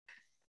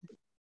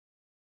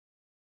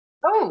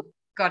Oh,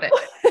 got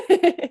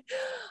it.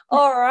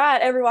 All right,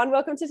 everyone.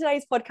 Welcome to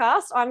today's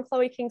podcast. I'm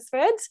Chloe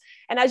Kingsford.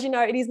 And as you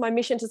know, it is my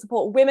mission to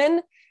support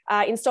women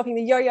in stopping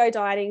the yo-yo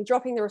dieting,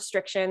 dropping the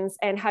restrictions,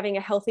 and having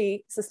a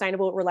healthy,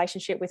 sustainable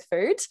relationship with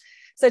food.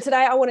 So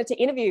today I wanted to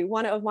interview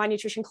one of my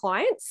nutrition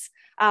clients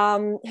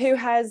who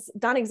has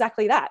done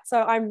exactly that.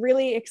 So I'm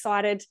really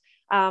excited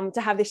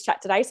to have this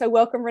chat today. So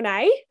welcome,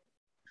 Renee.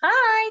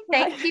 Hi,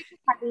 thank you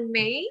for having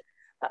me.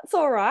 That's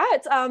all right.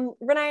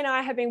 Renee and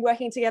I have been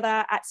working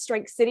together at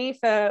Strength City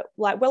for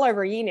like well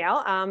over a year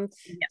now,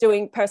 Yep.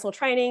 doing personal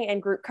training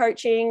and group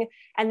coaching.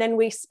 And then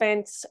we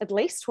spent at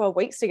least 12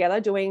 weeks together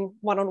doing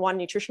one-on-one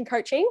nutrition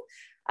coaching.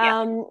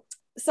 Yep.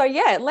 So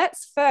yeah,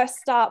 let's first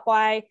start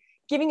by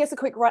giving us a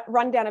quick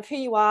rundown of who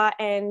you are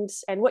and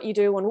what you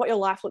do and what your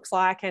life looks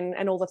like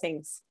and all the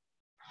things.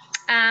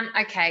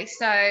 Okay,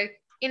 so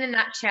in a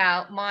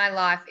nutshell, my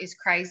life is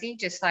crazy,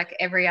 just like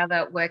every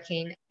other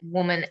working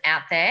woman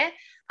out there.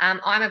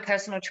 I'm a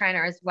personal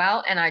trainer as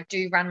well, and I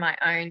do run my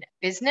own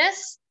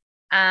business.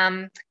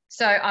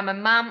 So I'm a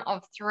mum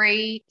of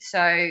three,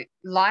 so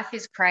life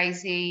is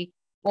crazy.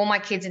 All my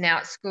kids are now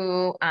at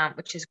school,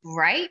 which is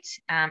great.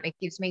 It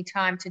gives me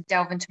time to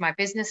delve into my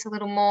business a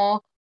little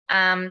more.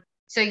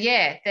 So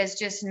yeah, there's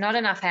just not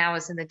enough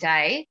hours in the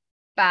day,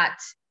 but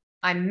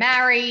I'm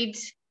married.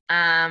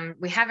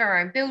 We have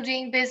our own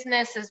building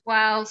business as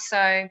well.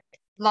 So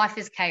life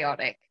is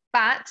chaotic,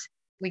 but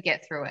we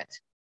get through it.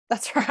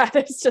 That's right.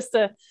 It's just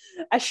a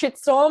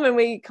shitstorm and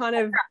we kind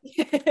of,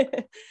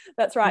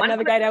 that's right,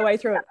 navigate our way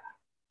through it.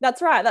 That's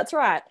right. That's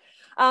right.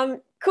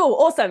 Cool.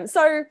 Awesome.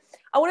 So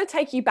I want to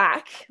take you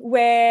back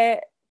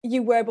where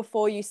you were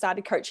before you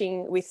started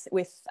coaching with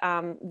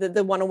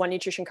the one-on-one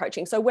nutrition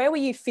coaching. So where were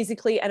you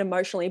physically and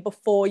emotionally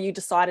before you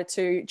decided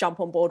to jump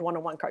on board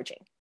one-on-one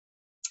coaching?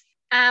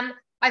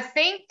 I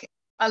think,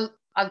 well,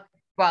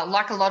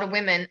 like a lot of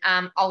women,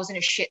 I was in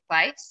a shit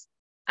place,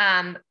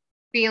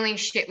 feeling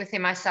shit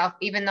within myself.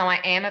 Even though I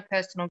am a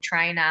personal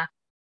trainer,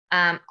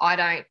 I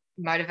don't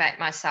motivate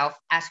myself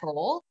at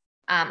all.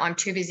 I'm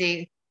too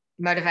busy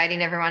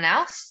motivating everyone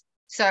else.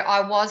 So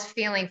I was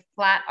feeling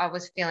flat. I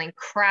was feeling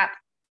crap.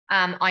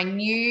 I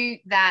knew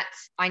that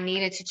I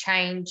needed to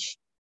change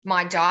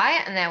my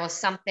diet, and there was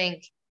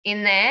something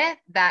in there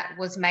that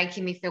was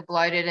making me feel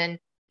bloated and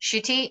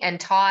shitty and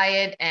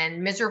tired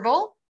and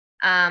miserable.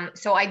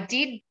 So I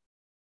did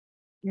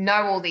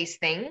know all these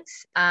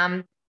things,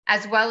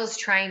 as well as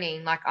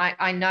training. Like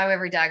I know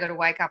every day I got to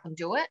wake up and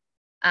do it.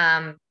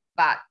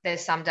 But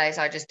there's some days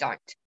I just don't.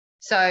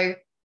 So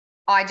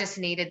I just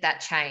needed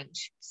that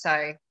change.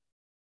 So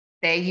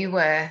there you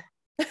were.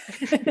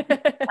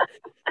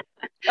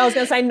 I was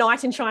going to say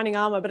knight in shining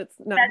armor, but it's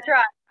no. That's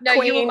right. No,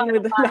 you were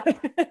Queen with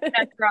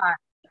That's right.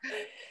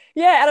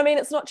 Yeah, and I mean,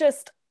 it's not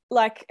just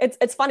like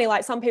it's funny.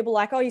 Like some people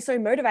like, oh, you're so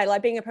motivated.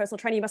 Like being a personal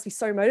trainer, you must be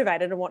so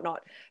motivated and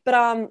whatnot.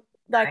 But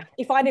like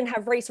if I didn't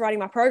have Reese writing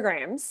my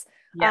programs,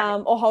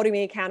 or holding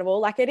me accountable,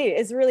 like it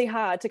is really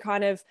hard to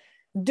kind of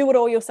do it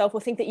all yourself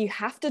or think that you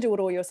have to do it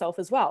all yourself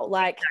as well.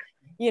 Like,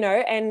 you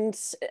know, and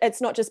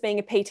it's not just being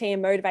a PT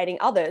and motivating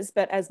others,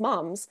 but as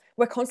mums,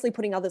 we're constantly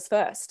putting others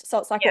first. So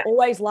it's like we're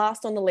always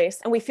last on the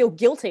list and we feel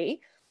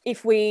guilty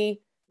if we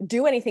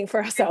do anything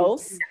for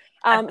ourselves.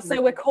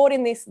 So we're caught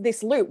in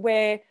this loop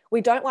where we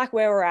don't like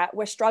where we're at.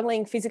 We're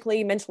struggling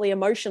physically, mentally,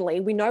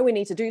 emotionally. We know we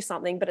need to do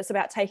something, but it's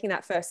about taking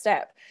that first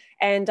step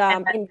and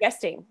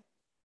investing.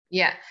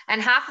 Yeah.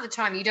 And half of the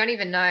time you don't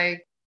even know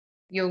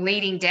you're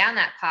leading down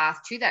that path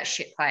to that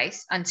shit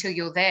place until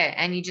you're there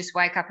and you just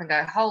wake up and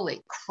go,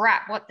 holy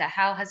crap, what the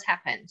hell has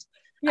happened?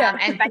 Yeah.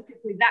 And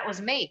basically that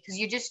was me, because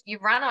you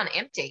run on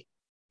empty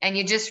and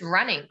you're just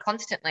running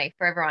constantly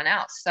for everyone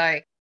else. So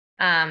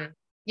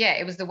yeah,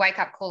 it was the wake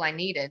up call I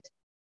needed.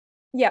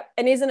 Yeah.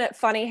 And isn't it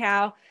funny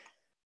how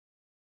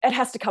it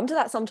has to come to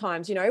that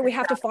sometimes, you know, we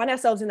have to find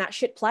ourselves in that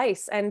shit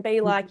place and be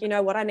like, you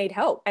know what, I need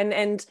help.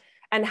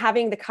 And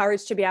having the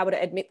courage to be able to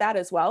admit that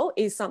as well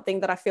is something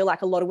that I feel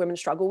like a lot of women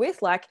struggle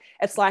with. Like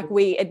it's like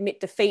we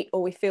admit defeat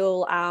or we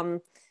feel,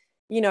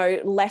 you know,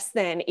 less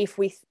than if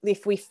we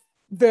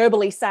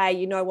verbally say,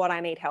 you know what,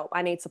 I need help,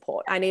 I need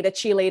support, I need a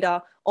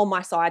cheerleader on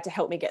my side to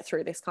help me get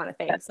through this kind of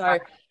thing. So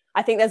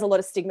I think there's a lot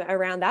of stigma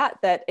around that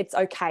it's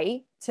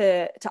okay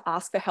to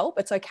ask for help.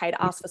 It's okay to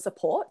ask for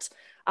support.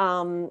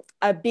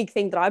 A big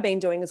thing that I've been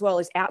doing as well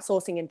is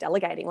outsourcing and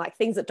delegating, like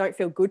things that don't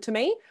feel good to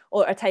me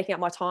or are taking up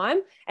my time.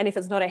 And if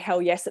it's not a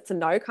hell yes, it's a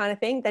no kind of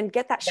thing, then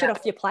get that shit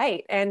off your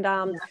plate and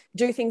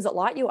do things that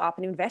light you up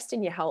and invest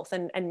in your health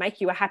and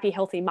make you a happy,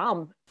 healthy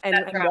mum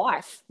and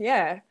wife.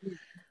 Yeah.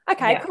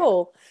 Okay,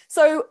 cool.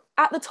 So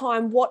at the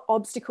time, what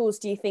obstacles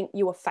do you think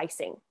you were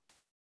facing?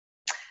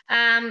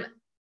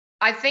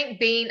 I think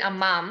being a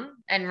mum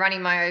and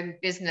running my own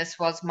business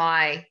was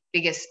my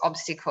biggest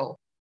obstacle.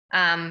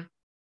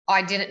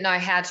 I didn't know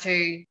how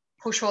to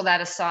push all that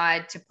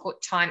aside to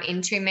put time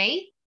into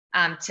me,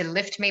 to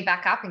lift me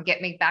back up and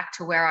get me back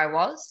to where I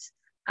was.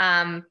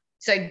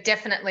 So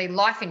definitely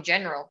life in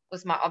general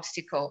was my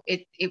obstacle.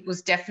 It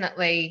was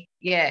definitely,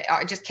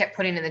 I just kept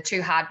putting in the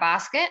too hard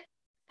basket.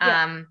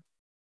 And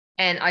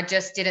I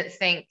just didn't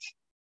think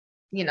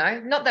you know,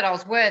 not that I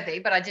was worthy,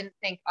 but I didn't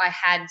think I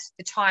had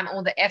the time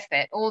or the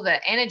effort or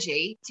the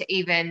energy to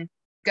even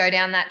go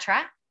down that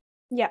track.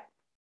 Yeah.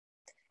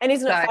 And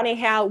isn't it funny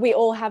how we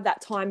all have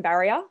that time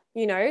barrier?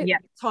 You know, yeah.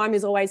 time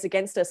is always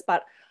against us.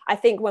 But I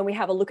think when we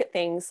have a look at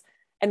things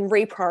and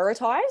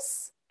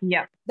reprioritize,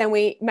 yeah, then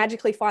we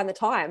magically find the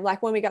time.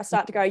 Like when we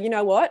start to go, you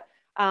know what,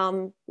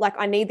 like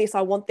I need this,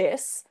 I want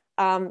this.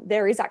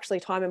 There is actually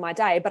time in my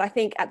day. But I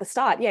think at the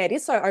start, yeah, it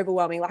is so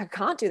overwhelming. Like I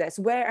can't do this.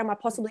 Where am I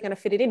possibly going to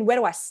fit it in? Where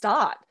do I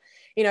start?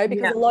 You know,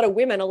 because a lot of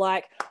women are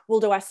like, well,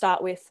 do I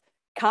start with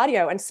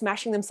cardio and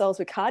smashing themselves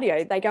with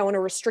cardio? They go on a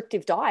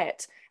restrictive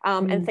diet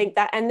and think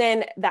that, and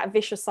then that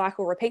vicious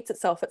cycle repeats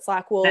itself. It's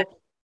like, well,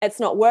 it's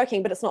not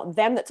working, but it's not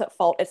them that's at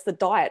fault. It's the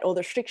diet or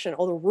the restriction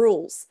or the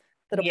rules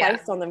that are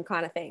placed on them,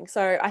 kind of thing.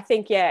 So I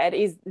think, yeah, it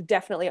is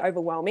definitely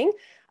overwhelming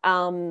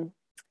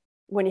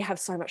when you have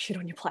so much shit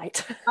on your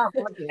plate. Oh,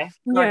 God,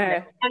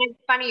 yeah. And it's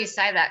funny you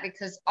say that,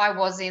 because I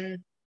was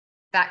in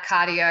that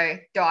cardio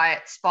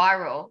diet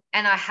spiral,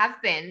 and I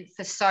have been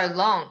for so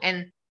long.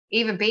 And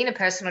even being a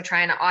personal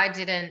trainer,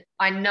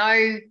 I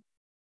know,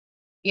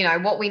 you know,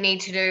 what we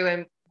need to do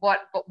and what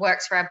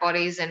works for our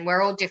bodies, and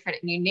we're all different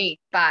and unique,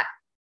 but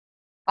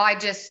I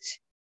just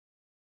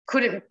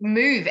couldn't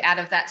move out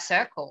of that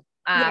circle.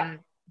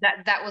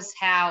 That was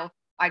how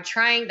I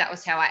trained, that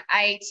was how I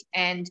ate,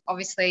 and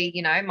obviously,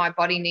 you know, my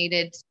body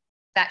needed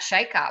that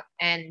shake up,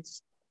 and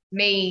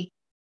me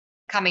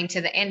coming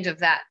to the end of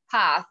that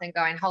path and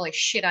going, holy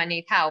shit, I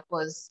need help,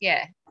 was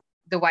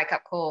the wake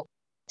up call.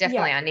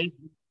 Definitely, I need.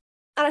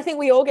 And I think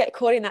we all get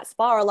caught in that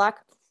spiral. Like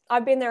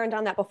I've been there and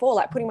done that before,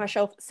 like putting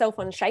myself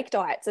on shake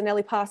diets and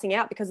nearly passing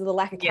out because of the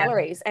lack of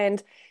calories,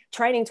 and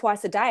training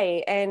twice a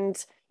day,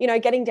 and, you know,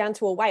 getting down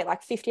to a weight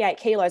like 58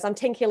 kilos. I'm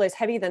 10 kilos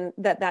heavier than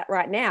that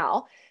right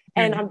now.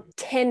 And I'm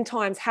 10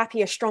 times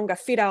happier, stronger,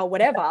 fitter, or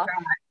whatever.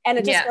 And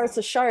it just goes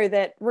to show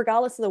that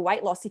regardless of the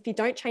weight loss, if you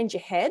don't change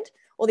your head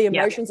or the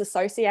emotions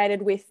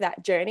associated with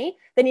that journey,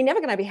 then you're never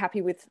going to be happy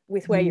with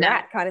where you're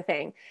at, kind of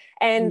thing.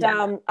 And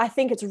I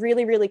think it's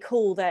really, really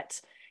cool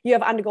that you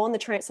have undergone the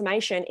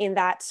transformation, in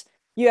that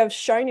you have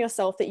shown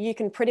yourself that you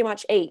can pretty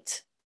much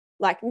eat,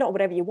 like not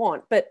whatever you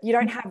want, but you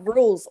don't have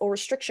rules or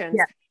restrictions.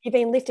 You've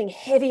been lifting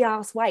heavy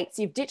ass weights.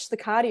 You've ditched the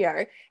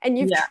cardio, and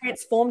you've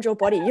transformed your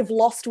body. You've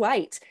lost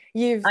weight.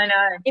 You've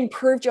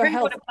improved your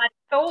health.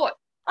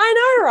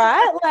 I know,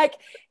 right? Like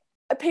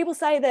people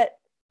say that,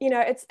 you know,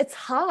 it's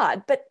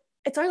hard, but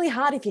it's only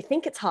hard if you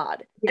think it's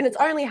hard. And it's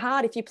only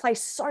hard if you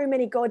place so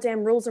many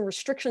goddamn rules and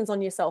restrictions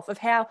on yourself of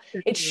how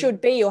it should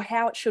be or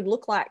how it should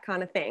look like,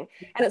 kind of thing.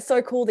 And it's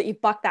so cool that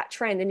you've bucked that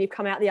trend and you've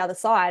come out the other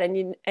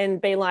side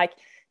and be like,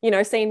 you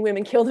know, seeing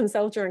women kill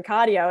themselves during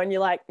cardio, and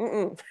you're like,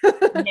 that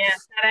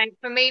ain't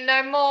for me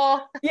no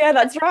more. Yeah,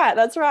 that's right.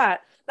 That's right.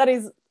 That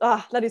is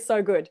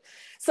so good.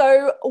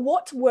 So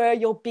what were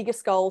your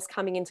biggest goals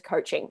coming into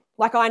coaching?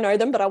 Like I know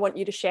them, but I want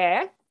you to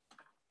share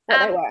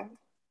what they were.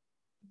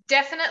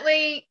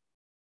 Definitely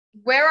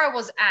where I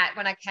was at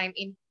when I came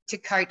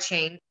into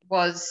coaching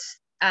was,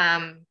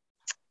 and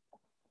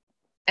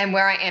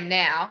where I am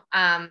now,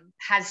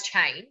 has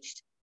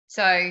changed.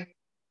 So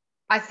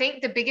I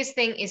think the biggest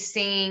thing is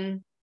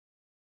seeing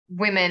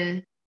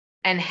women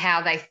and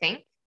how they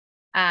think.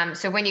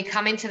 So when you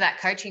come into that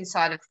coaching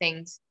side of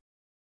things,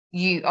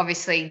 you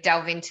obviously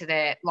delve into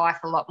their life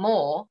a lot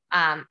more.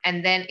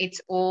 And then it's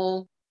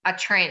all a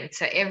trend.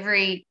 So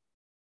every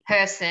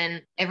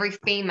person, every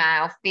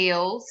female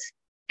feels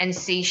and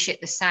sees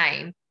shit the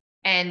same.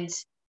 And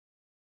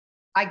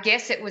I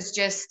guess it was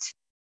just,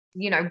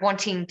 you know,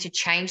 wanting to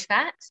change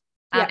that.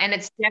 And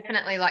it's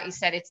definitely, like you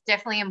said, it's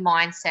definitely a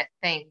mindset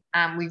thing.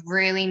 We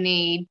really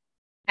need,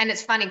 and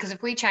it's funny because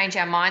if we change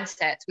our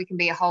mindsets, we can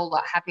be a whole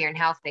lot happier and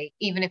healthy,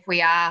 even if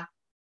we are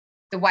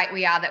the weight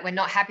we are that we're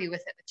not happy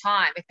with at the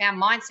time. If our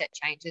mindset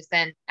changes,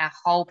 then our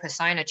whole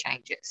persona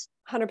changes.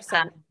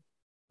 100%.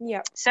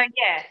 So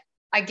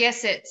I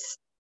guess it's,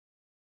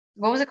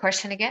 what was the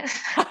question again?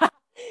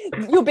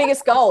 Your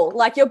biggest goal.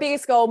 Like your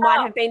biggest goal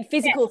might have been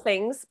physical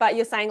things, but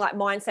you're saying like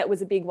mindset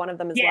was a big one of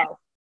them as well.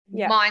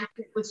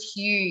 Mindset was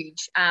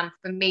huge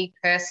for me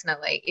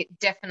personally. It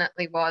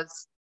definitely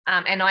was.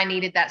 And I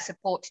needed that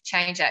support to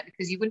change that,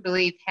 because you wouldn't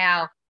believe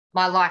how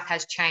my life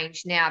has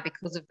changed now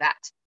because of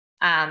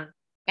that.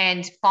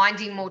 And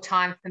finding more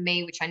time for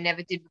me, which I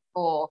never did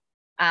before.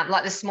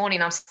 Like this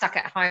morning, I'm stuck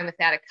at home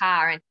without a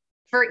car, and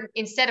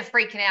instead of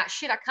freaking out,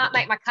 shit, I can't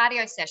make my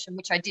cardio session,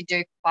 which I did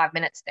do for 5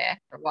 minutes there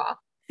for a while.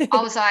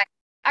 I was like,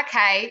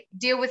 okay,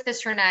 deal with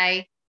this,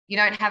 Renee. You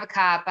don't have a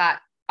car, but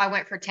I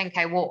went for a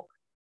 10K walk,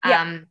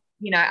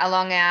 you know,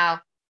 along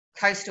our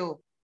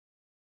coastal,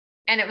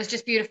 and it was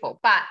just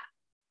beautiful. But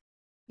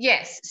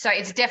yes, so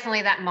it's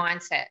definitely that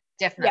mindset,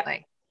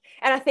 definitely.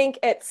 And I think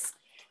it's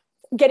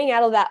getting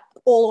out of that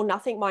all or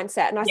nothing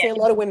mindset. And I see a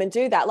lot of women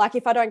do that. Like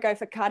if I don't go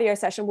for cardio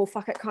session, well,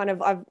 fuck it, kind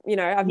of, I've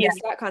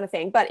missed out, kind of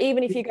thing. But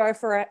even if you go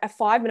for a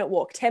 5-minute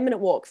walk, 10-minute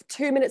walk,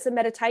 2 minutes of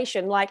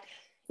meditation, like,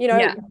 you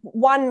know,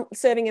 one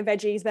serving of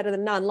veggies is better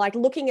than none. Like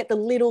looking at the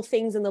little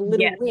things and the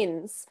little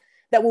wins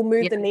that will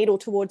move the needle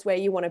towards where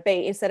you want to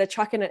be, instead of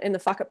chucking it in the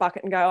fuck it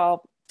bucket and go,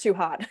 oh, too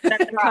hard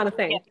That's right. kind of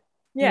thing. You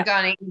Yeah. go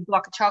and eat a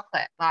block of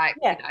chocolate, like,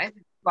 Yeah.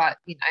 but,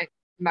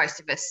 most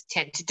of us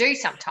tend to do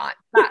sometimes.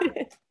 But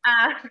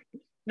not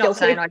Guilty.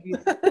 saying I do.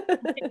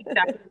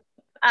 Exactly.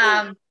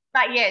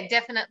 But yeah,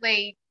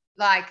 definitely,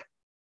 like,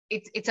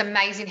 it's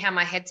amazing how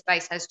my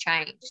headspace has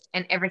changed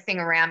and everything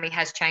around me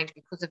has changed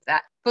because of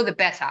that, for the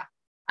better.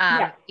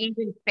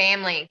 Even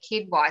family and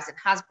kid wise and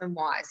husband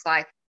wise,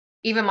 like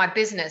even my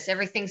business,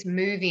 everything's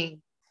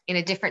moving in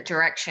a different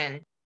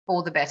direction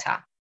for the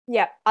better.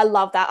 Yeah, I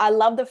love that. I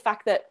love the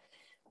fact that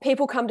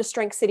people come to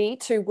Strength City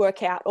to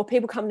work out, or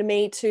people come to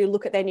me to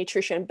look at their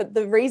nutrition. But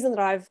the reason that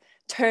I've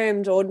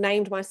termed or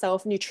named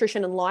myself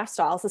nutrition and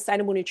lifestyle,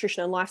 sustainable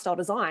nutrition and lifestyle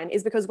design,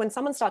 is because when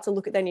someone starts to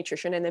look at their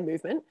nutrition and their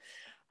movement,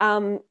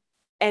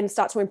 and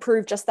start to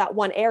improve just that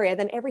one area,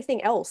 then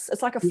everything else,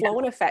 it's like a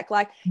flow-on effect.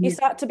 Like you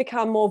start to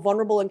become more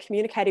vulnerable and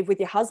communicative with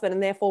your husband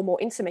and therefore more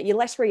intimate. You're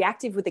less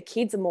reactive with the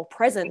kids and more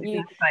present.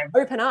 You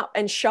open up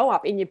and show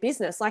up in your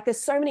business. Like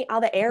there's so many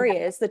other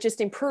areas that just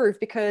improve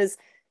because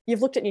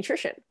you've looked at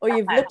nutrition or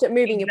you've looked at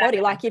moving your body,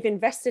 like you've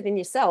invested in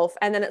yourself.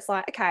 And then it's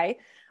like, okay,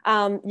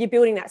 you're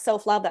building that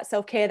self-love, that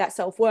self-care, that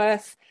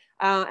self-worth,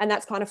 and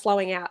that's kind of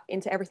flowing out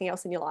into everything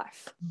else in your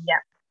life. Yeah,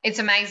 it's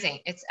amazing.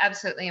 It's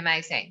absolutely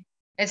amazing.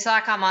 It's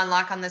like I'm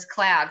on this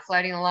cloud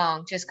floating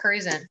along, just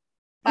cruising.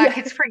 Like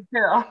it's pretty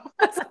cool.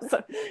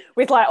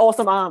 With like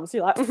awesome arms.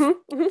 You're like,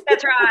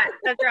 That's right.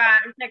 That's right.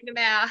 I'm checking them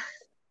out.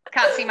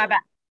 Can't see my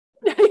back.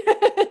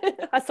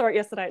 I saw it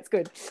yesterday. It's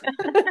good.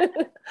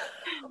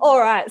 All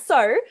right.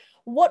 So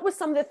what were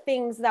some of the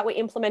things that were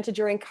implemented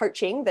during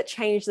coaching that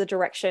changed the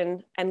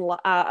direction and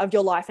of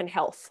your life and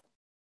health?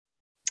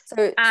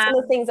 So some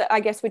of the things that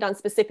I guess we done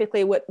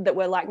specifically that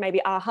were like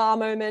maybe aha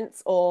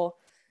moments or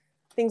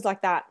things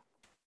like that.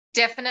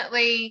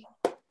 Definitely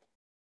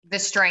the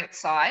strength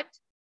side.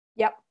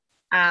 Yep.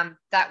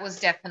 That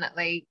was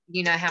definitely,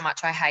 how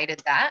much I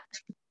hated that.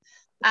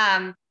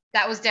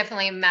 That was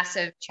definitely a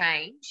massive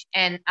change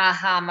and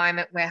aha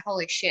moment where,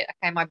 holy shit,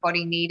 okay, my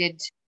body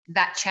needed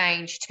that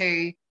change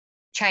to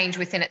change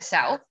within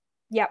itself.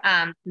 Yep.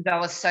 Because I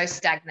was so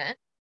stagnant.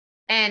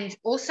 And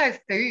also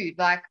food,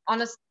 like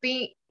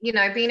honestly, being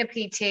a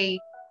PT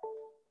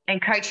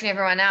and coaching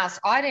everyone else,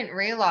 I didn't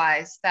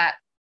realize that,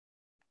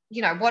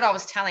 what I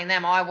was telling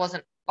them, I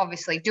wasn't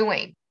obviously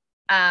doing.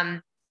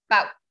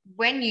 But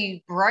when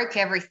you broke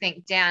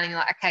everything down and you're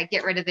like, okay,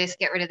 get rid of this,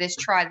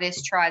 try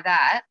this, try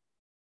that,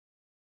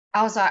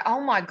 I was like,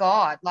 oh my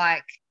God,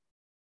 like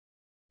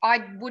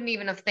I wouldn't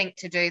even have think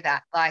to do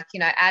that. Like,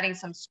 adding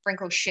some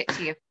sprinkled shit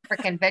to your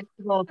freaking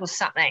vegetables or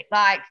something.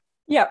 Like,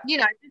 just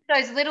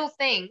those little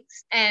things.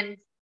 And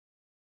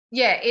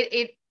yeah,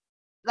 it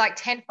like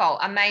tenfold,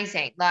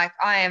 amazing. Like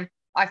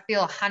I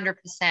feel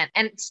 100%.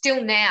 And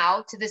still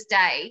now to this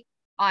day,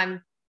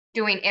 I'm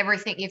doing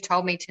everything you've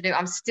told me to do.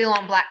 I'm still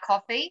on black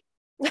coffee.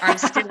 I'm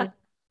still,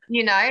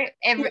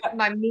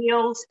 my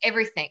meals,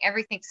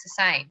 everything's the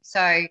same.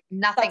 So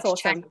nothing's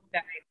changed,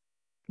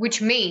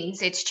 which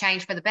means it's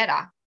changed for the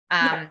better.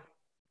 And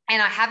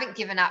I haven't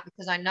given up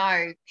because I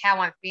know how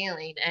I'm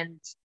feeling and,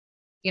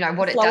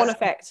 what it does. Flow-on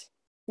effect.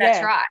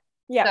 That's right.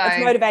 Yeah, so,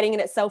 it's motivating in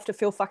itself to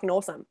feel fucking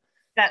awesome.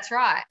 That's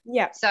right.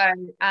 Yeah. So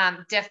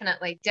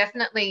definitely,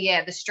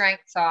 yeah, the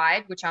strength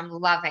side, which I'm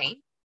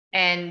loving,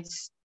 and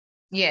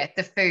yeah,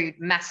 the food,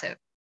 massive,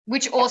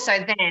 which also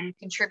then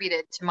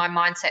contributed to my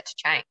mindset to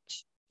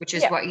change, which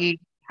is what you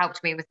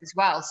helped me with as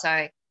well. So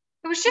it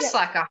was just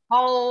like a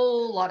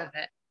whole lot of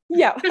it.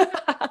 Yeah.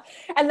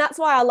 And that's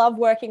why I love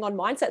working on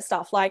mindset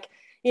stuff. Like,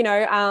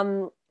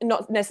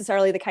 not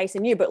necessarily the case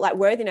in you, but like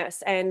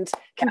worthiness and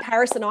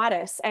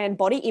comparisonitis and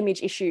body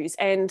image issues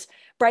and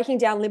breaking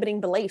down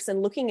limiting beliefs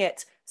and looking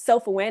at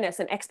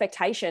self-awareness and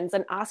expectations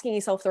and asking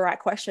yourself the right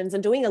questions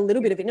and doing a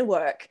little bit of inner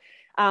work.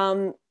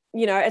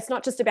 It's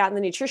not just about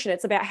the nutrition,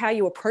 it's about how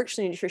you approach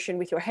the nutrition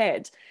with your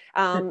head.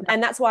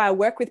 And that's why I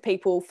work with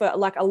people for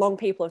like a long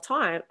period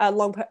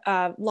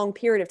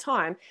of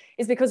time,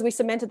 is because we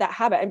cemented that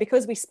habit. And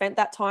because we spent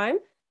that time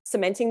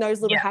cementing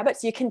those little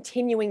habits, you're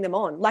continuing them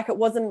on. Like it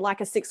wasn't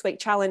like a 6-week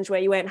challenge where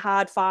you went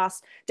hard,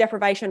 fast,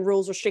 deprivation,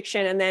 rules,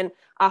 restriction. And then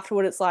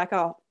afterward, it's like,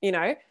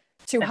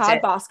 too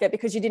hard basket,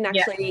 because you didn't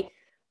actually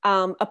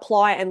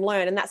apply and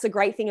learn. And that's a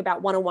great thing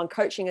about one-on-one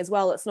coaching as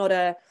well. It's not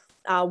a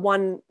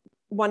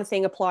one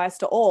thing applies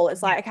to all.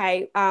 It's like,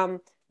 okay,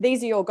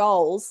 these are your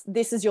goals.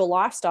 This is your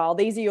lifestyle.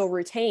 These are your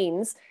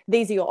routines.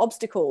 These are your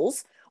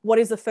obstacles. What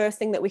is the first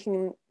thing that we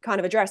can kind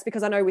of address?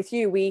 Because I know with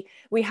you, we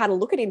had a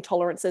look at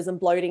intolerances and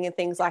bloating and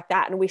things like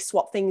that. And we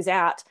swap things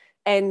out.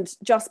 And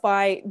just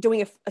by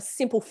doing a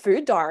simple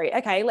food diary,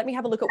 okay, let me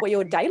have a look at what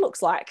your day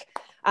looks like,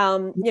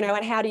 and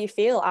how do you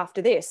feel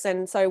after this?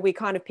 And so we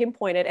kind of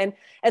pinpointed, and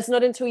it's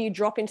not until you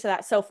drop into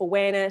that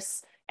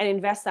self-awareness and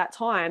invest that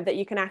time that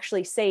you can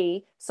actually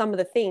see some of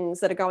the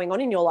things that are going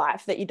on in your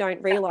life that you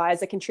don't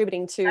realize are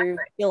contributing to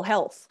ill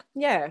health.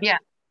 Yeah.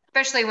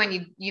 Especially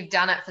when you've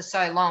done it for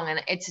so long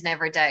and it's an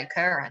everyday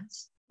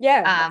occurrence.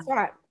 That's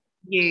right.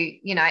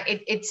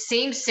 It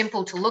seems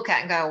simple to look at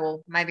and go,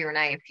 well, maybe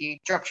Renee, if you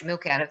dropped your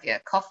milk out of your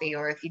coffee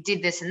or if you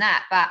did this and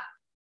that, but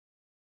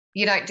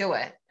you don't do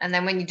it. And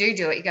then when you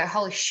do it, you go,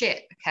 holy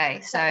shit.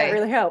 Okay. So That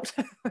really helped.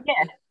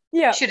 yeah,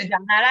 Yeah. should have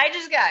done that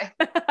ages ago.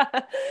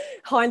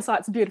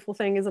 Hindsight's a beautiful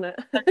thing, isn't it?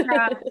 That's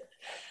right.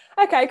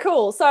 Okay,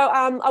 cool. So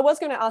I was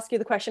going to ask you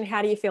the question,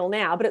 how do you feel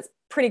now? But it's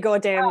pretty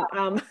goddamn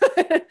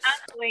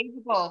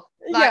Unbelievable.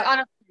 Like yeah.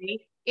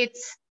 honestly,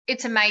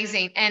 it's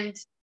amazing. And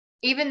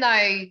even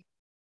though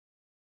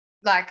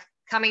like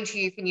coming to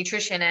you for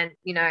nutrition and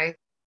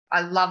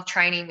I love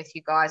training with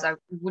you guys, I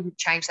wouldn't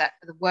change that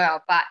for the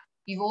world. But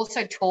you've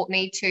also taught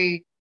me to,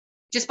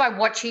 just by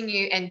watching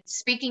you and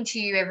speaking to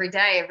you every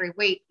day, every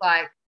week,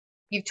 like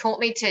you've taught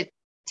me to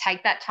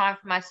take that time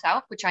for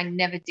myself, which I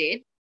never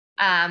did.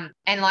 And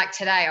like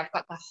today, I've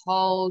got the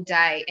whole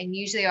day, and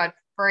usually I'd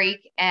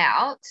freak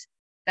out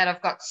that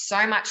I've got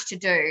so much to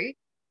do.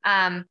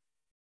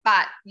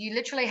 But you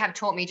literally have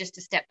taught me just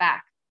to step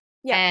back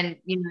and,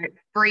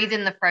 breathe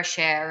in the fresh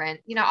air. And,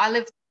 I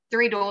live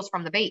 3 doors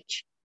from the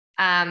beach.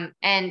 But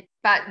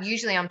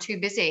usually I'm too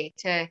busy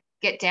to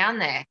get down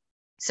there.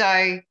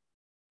 So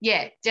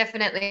yeah,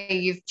 definitely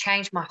you've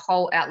changed my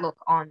whole outlook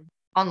on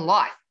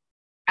life.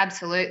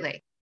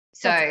 Absolutely.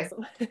 So That's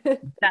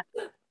awesome. that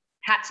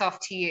hats off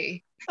to you.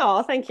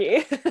 Oh, thank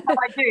you.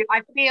 I do.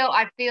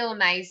 I feel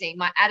amazing.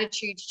 My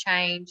attitude's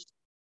changed.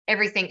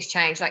 Everything's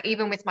changed. Like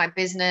even with my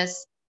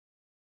business,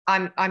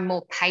 I'm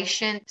more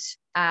patient.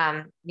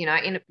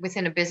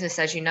 Within a business,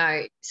 as you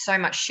know, so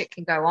much shit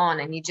can go on,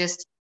 and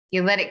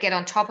you let it get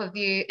on top of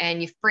you,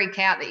 and you freak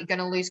out that you're going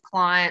to lose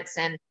clients,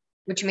 and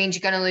which means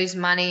you're going to lose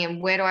money.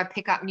 And where do I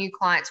pick up new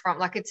clients from?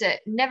 Like it's a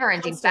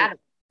never-ending battle.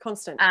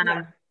 Constant.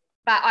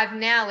 But I've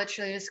now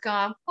literally just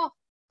gone,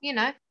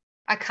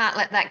 I can't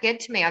let that get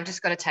to me. I've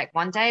just got to take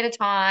one day at a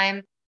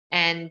time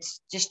and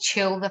just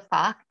chill the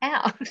fuck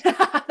out.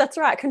 That's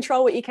right.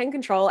 Control what you can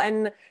control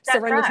and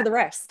surrender to the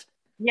rest.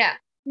 Yeah.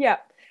 Yeah.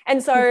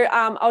 And so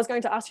I was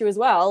going to ask you as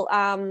well,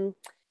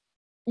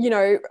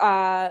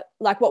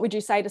 like what would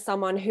you say to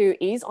someone who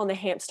is on the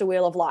hamster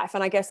wheel of life?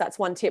 And I guess that's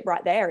one tip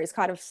right there, is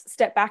kind of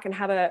step back and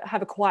have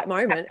a quiet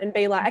moment and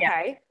be like,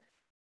 okay,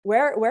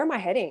 where am I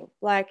heading?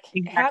 Like,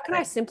 how can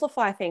I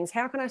simplify things?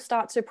 How can I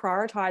start to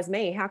prioritize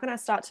me? How can I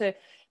start to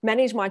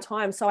manage my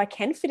time so I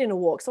can fit in a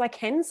walk, so I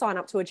can sign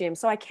up to a gym,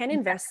 so I can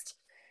invest,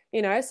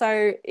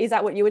 So is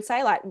that what you would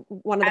say? Like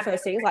one of the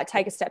first things, like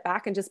take a step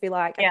back and just be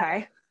like,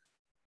 okay.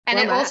 And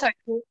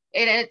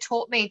it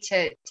taught me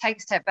to take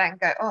a step back and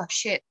go, oh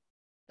shit,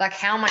 like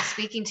how am I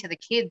speaking to the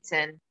kids?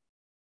 And,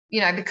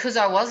 because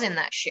I was in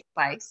that shit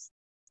place,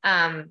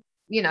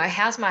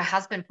 how's my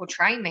husband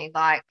portraying me?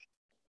 Like,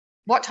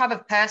 what type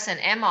of person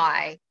am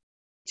I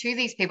to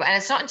these people? And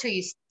it's not until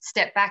you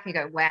step back and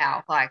go,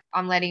 wow, like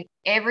I'm letting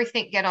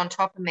everything get on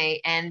top of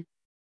me and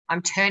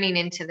I'm turning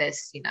into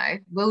this,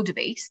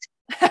 wildebeest.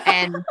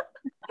 And,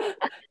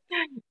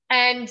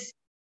 and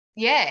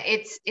yeah,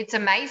 it's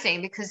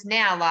amazing because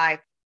now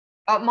like,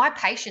 my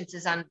patience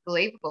is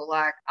unbelievable.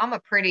 Like I'm a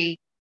pretty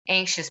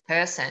anxious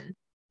person,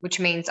 which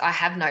means I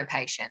have no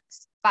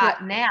patience.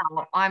 But now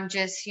I'm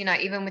just,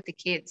 even with the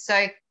kids.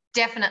 So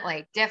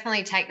definitely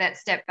take that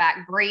step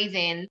back, breathe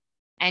in,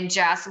 and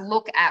just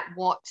look at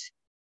what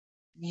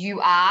you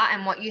are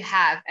and what you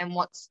have and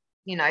what's,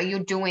 you're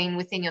doing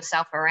within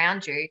yourself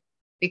around you.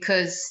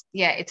 Because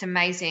it's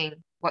amazing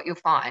what you'll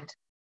find.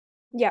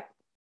 Yeah.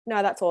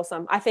 No, that's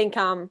awesome. I think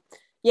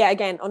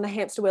again, on the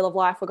hamster wheel of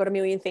life, we've got a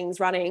million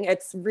things running.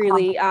 It's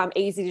really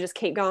easy to just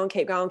keep going,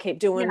 keep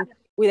doing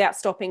without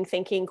stopping,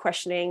 thinking,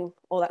 questioning,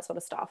 all that sort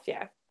of stuff.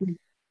 Yeah.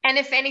 And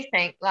if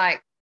anything,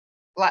 like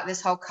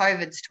this whole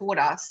COVID's taught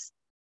us,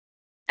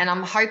 and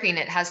I'm hoping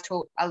it has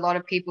taught a lot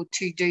of people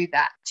to do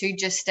that, to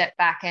just step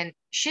back, and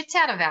shit's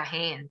out of our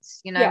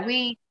hands.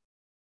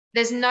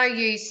 There's no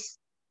use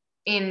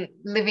in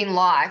living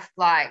life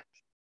like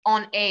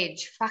on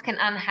edge, fucking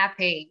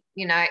unhappy,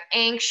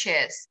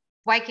 anxious,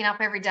 waking up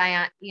every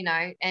day,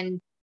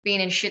 and being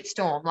in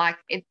shitstorm. Like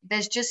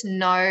there's just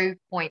no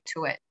point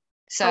to it.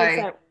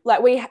 So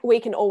like we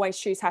can always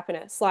choose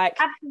happiness. Like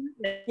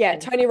absolutely.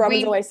 Tony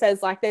Robbins always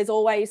says like there's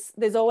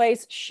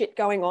always shit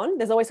going on.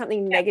 There's always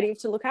something negative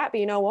to look at, but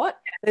you know what?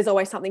 There's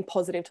always something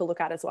positive to look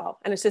at as well.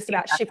 And it's just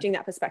about shifting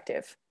that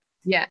perspective.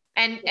 Yeah.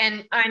 And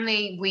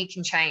only we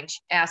can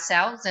change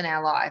ourselves and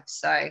our lives.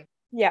 So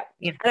yeah.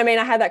 And I mean,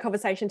 I had that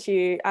conversation to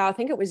you, I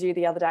think it was you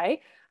the other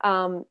day.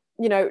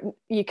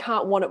 You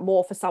can't want it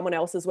more for someone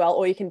else as well.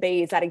 All you can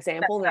be is that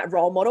example and that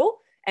role model,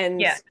 and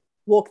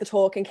walk the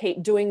talk and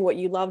keep doing what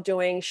you love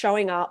doing,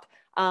 showing up,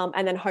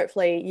 and then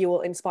hopefully you will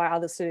inspire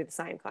others to do the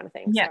same kind of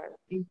thing. Yeah,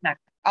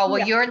 exactly. Oh,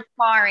 well, you're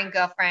inspiring,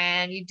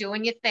 girlfriend. You're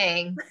doing your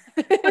thing.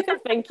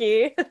 Thank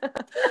you.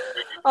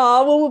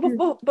 Oh,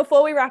 well,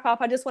 before we wrap up,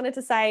 I just wanted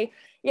to say,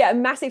 a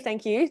massive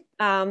thank you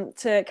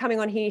to coming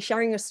on here,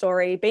 sharing your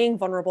story, being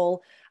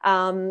vulnerable,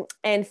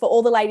 and for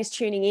all the ladies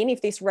tuning in.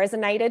 If this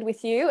resonated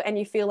with you and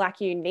you feel like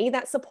you need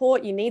that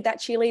support, you need that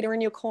cheerleader in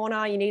your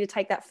corner, you need to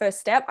take that first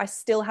step, I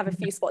still have a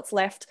few spots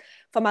left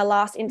for my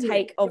last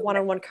intake of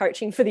one-on-one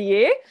coaching for the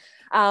year.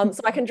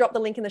 So I can drop the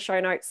link in the show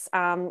notes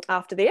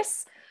after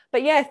this.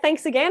 But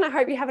thanks again. I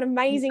hope you have an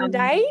amazing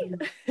day.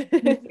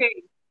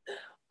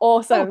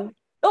 Awesome.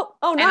 Oh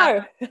And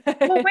no.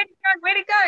 well, where'd it go? Where'd it go?